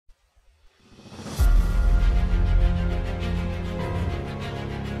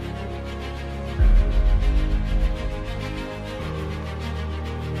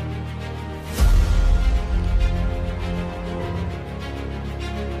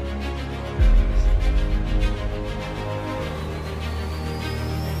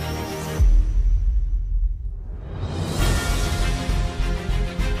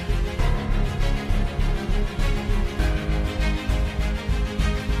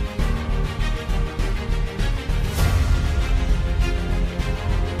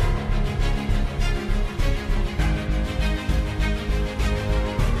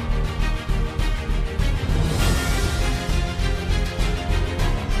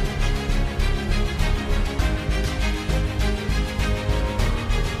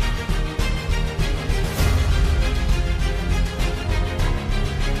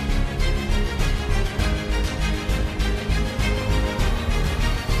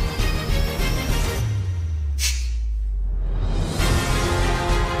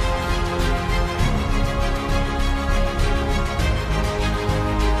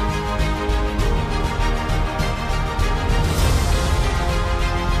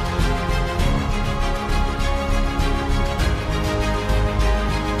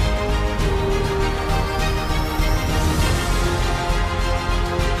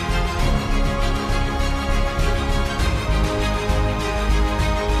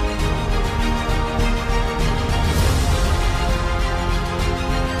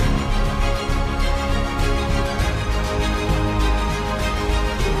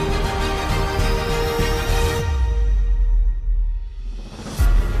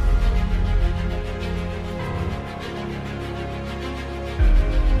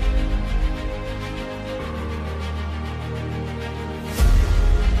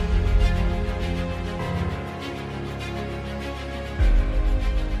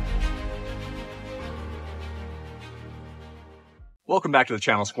Welcome back to the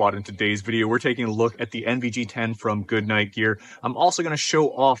channel, squad. In today's video, we're taking a look at the NVG 10 from Goodnight Gear. I'm also going to show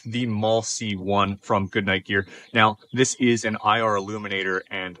off the Mall C1 from Goodnight Gear. Now, this is an IR illuminator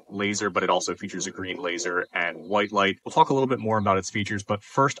and laser, but it also features a green laser and white light. We'll talk a little bit more about its features, but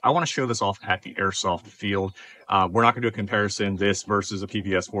first, I want to show this off at the Airsoft field. We're not going to do a comparison, this versus a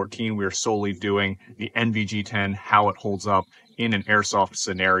PVS 14. We're solely doing the NVG 10, how it holds up in an Airsoft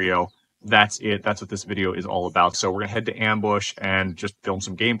scenario. That's it. That's what this video is all about. So we're going to head to ambush and just film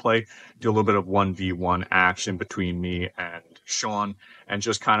some gameplay, do a little bit of 1v1 action between me and Sean, and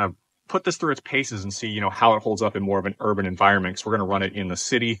just kind of put this through its paces and see, how it holds up in more of an urban environment. Because we're going to run it in the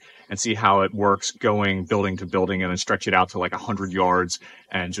city and see how it works going building to building and then stretch it out to like 100 yards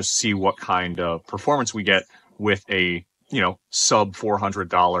and just see what kind of performance we get with a, sub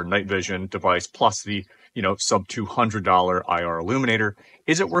 $400 night vision device plus the sub $200 IR illuminator.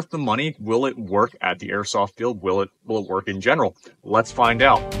 Is it worth the money? Will it work at the Airsoft field? Will it work in general? Let's find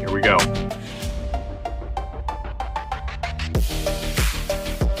out. Here we go.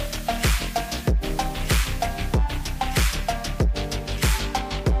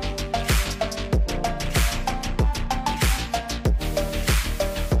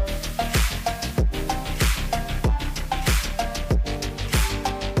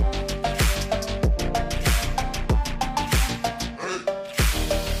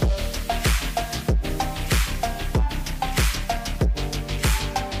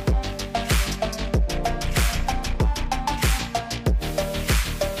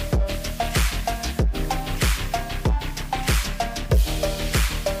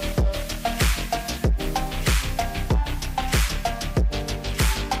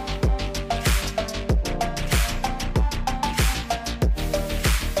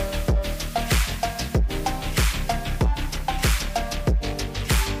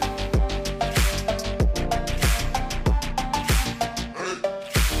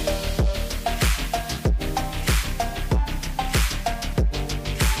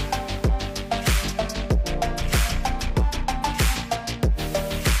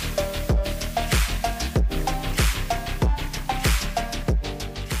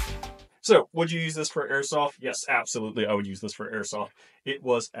 So, would you use this for Airsoft? Yes, absolutely, I would use this for Airsoft. It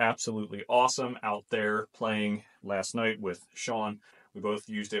was absolutely awesome out there playing last night with Sean. We both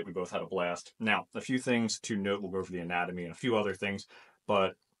used it, we both had a blast. Now, a few things to note, we'll go over the anatomy and a few other things,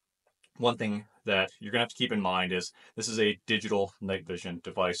 but one thing that you're going to have to keep in mind is this is a digital night vision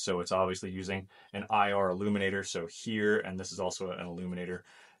device, so it's obviously using an IR illuminator, so here, and this is also an illuminator.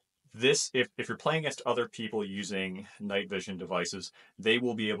 This, if you're playing against other people using night vision devices, they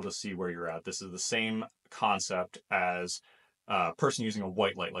will be able to see where you're at. This is the same concept as a person using a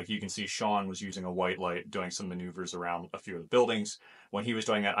white light. Like you can see Sean was using a white light doing some maneuvers around a few of the buildings. When he was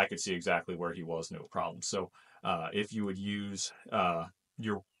doing that, I could see exactly where he was, no problem. So if you would use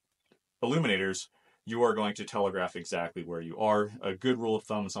your illuminators, you are going to telegraph exactly where you are. A good rule of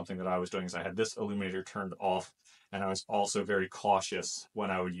thumb, something that I was doing, is I had this illuminator turned off, and I was also very cautious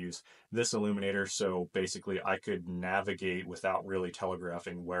when I would use this illuminator, so basically I could navigate without really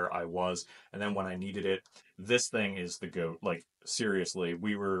telegraphing where I was, and then when I needed it, this thing is the GOAT. Like, seriously,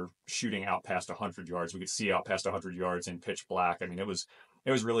 we were shooting out past 100 yards. We could see out past 100 yards in pitch black. I mean, it was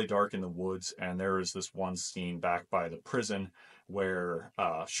really dark in the woods, and there was this one scene back by the prison where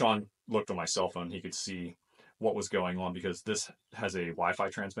Sean looked on my cell phone. He could see what was going on because this has a Wi-Fi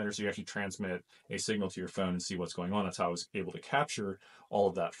transmitter, so you actually transmit a signal to your phone and see what's going on. That's how I was able to capture all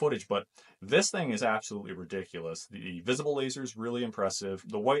of that footage. But this thing is absolutely ridiculous. The visible laser is really impressive.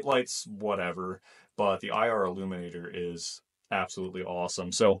 The white lights, whatever, but the IR illuminator is absolutely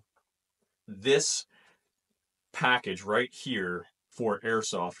awesome. So this package right here for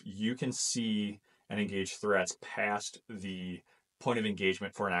Airsoft, you can see and engage threats past the point of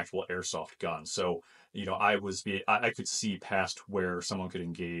engagement for an actual Airsoft gun. So, I could see past where someone could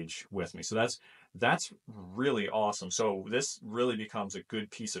engage with me. So that's really awesome. So this really becomes a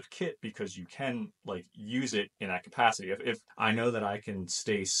good piece of kit because you can use it in that capacity. If I know that I can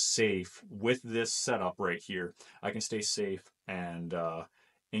stay safe with this setup right here, I can stay safe and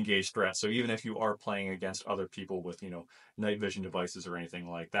engage threats. So even if you are playing against other people with, night vision devices or anything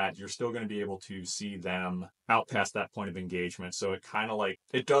like that, you're still going to be able to see them out past that point of engagement. So it kind of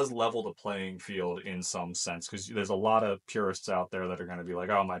it does level the playing field in some sense, because there's a lot of purists out there that are going to be like,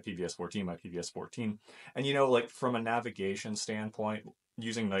 oh, my PVS 14, my PVS 14. And, from a navigation standpoint,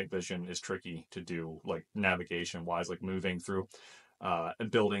 using night vision is tricky to do, navigation wise, moving through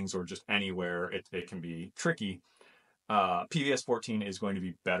buildings or just anywhere, it can be tricky. PVS 14 is going to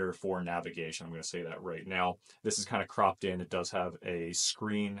be better for navigation. I'm going to say that right now. This is kind of cropped in. It does have a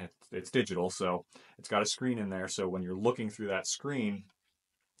screen. It's digital, so it's got a screen in there. So when you're looking through that screen,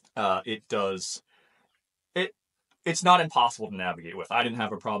 it does it. It's not impossible to navigate with. I didn't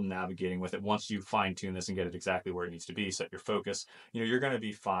have a problem navigating with it. Once you fine tune this and get it exactly where it needs to be, set your focus, you're going to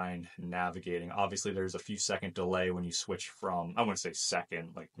be fine navigating. Obviously, there's a few second delay when you switch from, I wouldn't say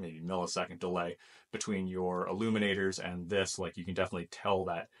second, like maybe millisecond delay between your illuminators and this. Like you can definitely tell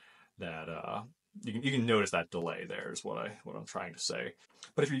that you can notice that delay there is what I'm trying to say.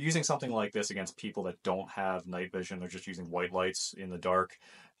 But if you're using something like this against people that don't have night vision, they're just using white lights in the dark.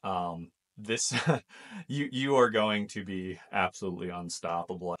 This you are going to be absolutely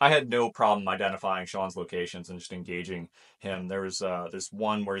unstoppable. I had no problem identifying Sean's locations and just engaging him. There was this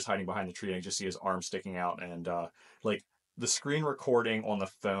one where he's hiding behind the tree and I just see his arm sticking out, and like the screen recording on the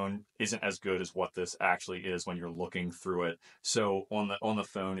phone isn't as good as what this actually is when you're looking through it. So on the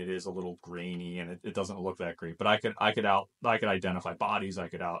phone it is a little grainy and it doesn't look that great. But I could identify bodies. I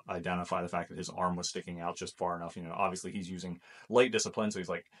could identify the fact that his arm was sticking out just far enough. Obviously he's using light discipline, so he's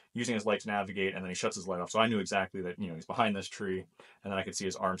like using his light to navigate, and then he shuts his light off. So I knew exactly that he's behind this tree, and then I could see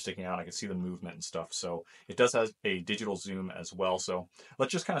his arm sticking out. I could see the movement and stuff. So it does have a digital zoom as well. So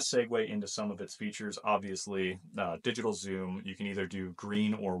let's just kind of segue into some of its features. Obviously, digital zoom, you can either do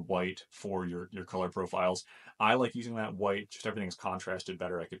green or white for your color profiles. I like using that white, just everything's contrasted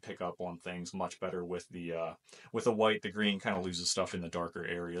better. I could pick up on things much better with the white. The green kind of loses stuff in the darker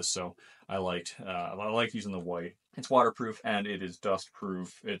areas, so I like using the white. It's waterproof and it is dust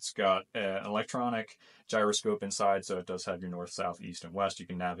proof. It's got an electronic gyroscope inside, so it does have your north, south, east, and west. You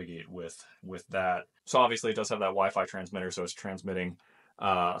can navigate with that. So obviously it does have that Wi-Fi transmitter, so it's transmitting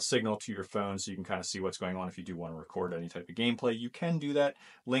a signal to your phone, so you can kind of see what's going on. If you do want to record any type of gameplay, you can do that.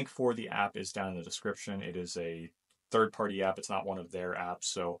 Link for the app is down in the description. It is a third-party app. It's not one of their apps,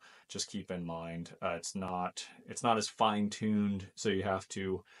 so just keep in mind it's not as fine-tuned, so you have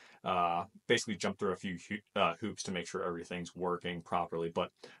to basically jump through a few hoops to make sure everything's working properly. But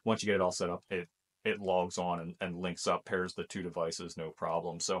once you get it all set up, it logs on and links up, pairs the two devices, no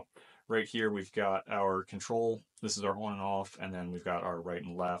problem. So right here we've got our control. This is our on and off, and then we've got our right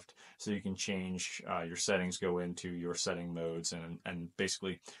and left. So you can change your settings, go into your setting modes, and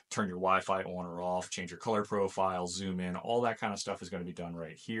basically turn your Wi-Fi on or off, change your color profile, zoom in. All that kind of stuff is going to be done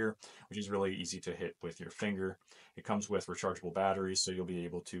right here, which is really easy to hit with your finger. It comes with rechargeable batteries, so you'll be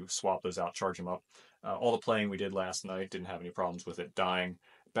able to swap those out, charge them up. All the playing we did last night didn't have any problems with it dying.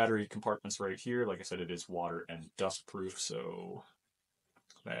 Battery compartments right here. Like I said, it is water and dust proof, so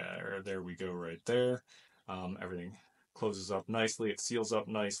there we go right there. Everything closes up nicely. It seals up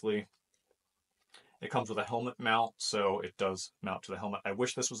nicely. It comes with a helmet mount, so it does mount to the helmet. I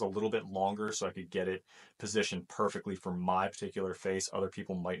wish this was a little bit longer so I could get it positioned perfectly for my particular face. Other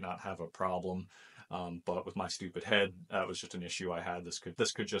people might not have a problem, but with my stupid head, that was just an issue I had.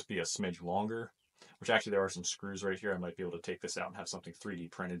 This could just be a smidge longer, which actually there are some screws right here. I might be able to take this out and have something 3D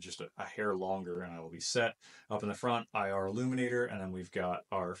printed just a hair longer, and I will be set. Up in the front, IR illuminator, and then we've got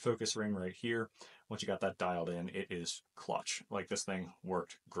our focus ring right here. Once you got that dialed in, it is clutch. Like, this thing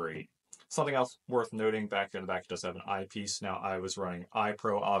worked great. Something else worth noting, back in the back, it does have an eyepiece. Now, I was running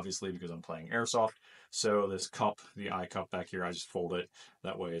iPro, obviously, because I'm playing Airsoft. So this cup, the eye cup back here, I just fold it.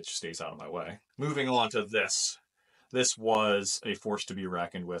 That way it just stays out of my way. Moving on to this. This was a force to be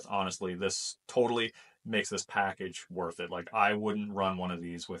reckoned with. Honestly, this totally makes this package worth it. Like, I wouldn't run one of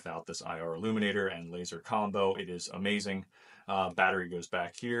these without this IR illuminator and laser combo. It is amazing. Battery goes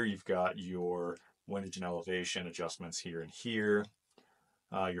back here. You've got your windage and elevation adjustments here and here.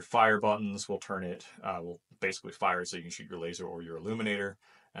 Your fire buttons will will basically fire it so you can shoot your laser or your illuminator.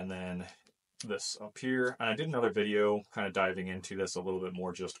 And then this up here, and I did another video kind of diving into this a little bit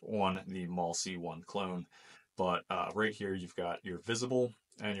more just on the Mall C1 clone. But right here, you've got your visible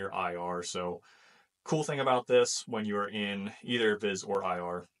and your IR. So cool thing about this, when you're in either Viz or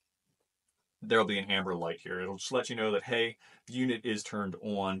IR, there'll be an amber light here. It'll just let you know that, hey, the unit is turned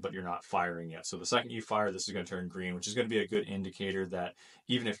on, but you're not firing yet. So the second you fire, this is going to turn green, which is going to be a good indicator that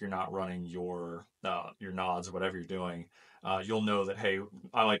even if you're not running your nods or whatever you're doing, you'll know that, hey,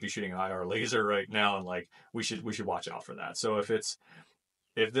 I might be shooting an IR laser right now, and like we should watch out for that. So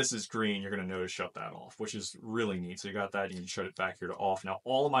if this is green, you're going to know to shut that off, which is really neat. So you got that, you can shut it back here to off. Now,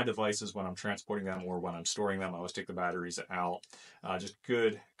 all of my devices, when I'm transporting them or when I'm storing them, I always take the batteries out. Just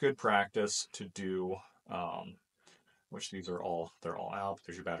good practice to do, which they're all out.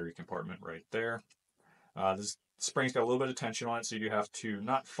 There's your battery compartment right there. This spring's got a little bit of tension on it, so you do have to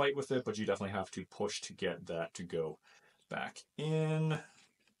not fight with it, but you definitely have to push to get that to go back in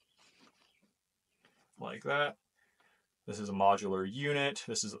like that. This is a modular unit.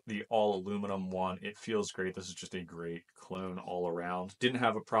 This is the all aluminum one. It feels great. This is just a great clone all around. Didn't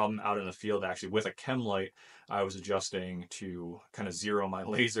have a problem out in the field actually with a chem light. I was adjusting to kind of zero my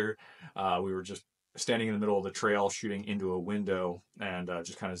laser. We were just standing in the middle of the trail shooting into a window and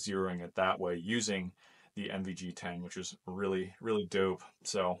just kind of zeroing it that way using the NVG 10, which is really, really dope.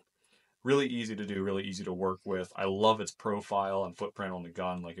 So really easy to do, really easy to work with. I love its profile and footprint on the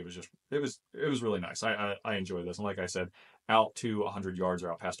gun. Like it was really nice. I enjoy this. And like I said, out to 100 yards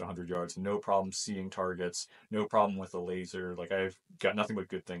or out past 100 yards, no problem seeing targets, no problem with the laser. Like I've got nothing but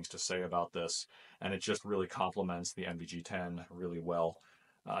good things to say about this, and it just really complements the NVG 10 really well.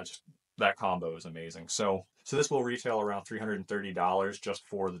 Just that combo is amazing. So this will retail around $330 just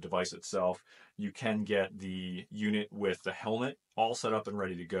for the device itself. You can get the unit with the helmet all set up and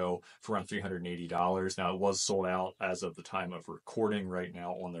ready to go for around $380. Now, it was sold out as of the time of recording right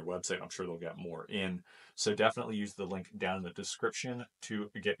now on their website. I'm sure they'll get more in. So definitely use the link down in the description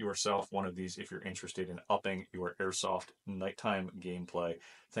to get yourself one of these if you're interested in upping your airsoft nighttime gameplay.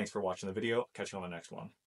 Thanks for watching the video. Catch you on the next one.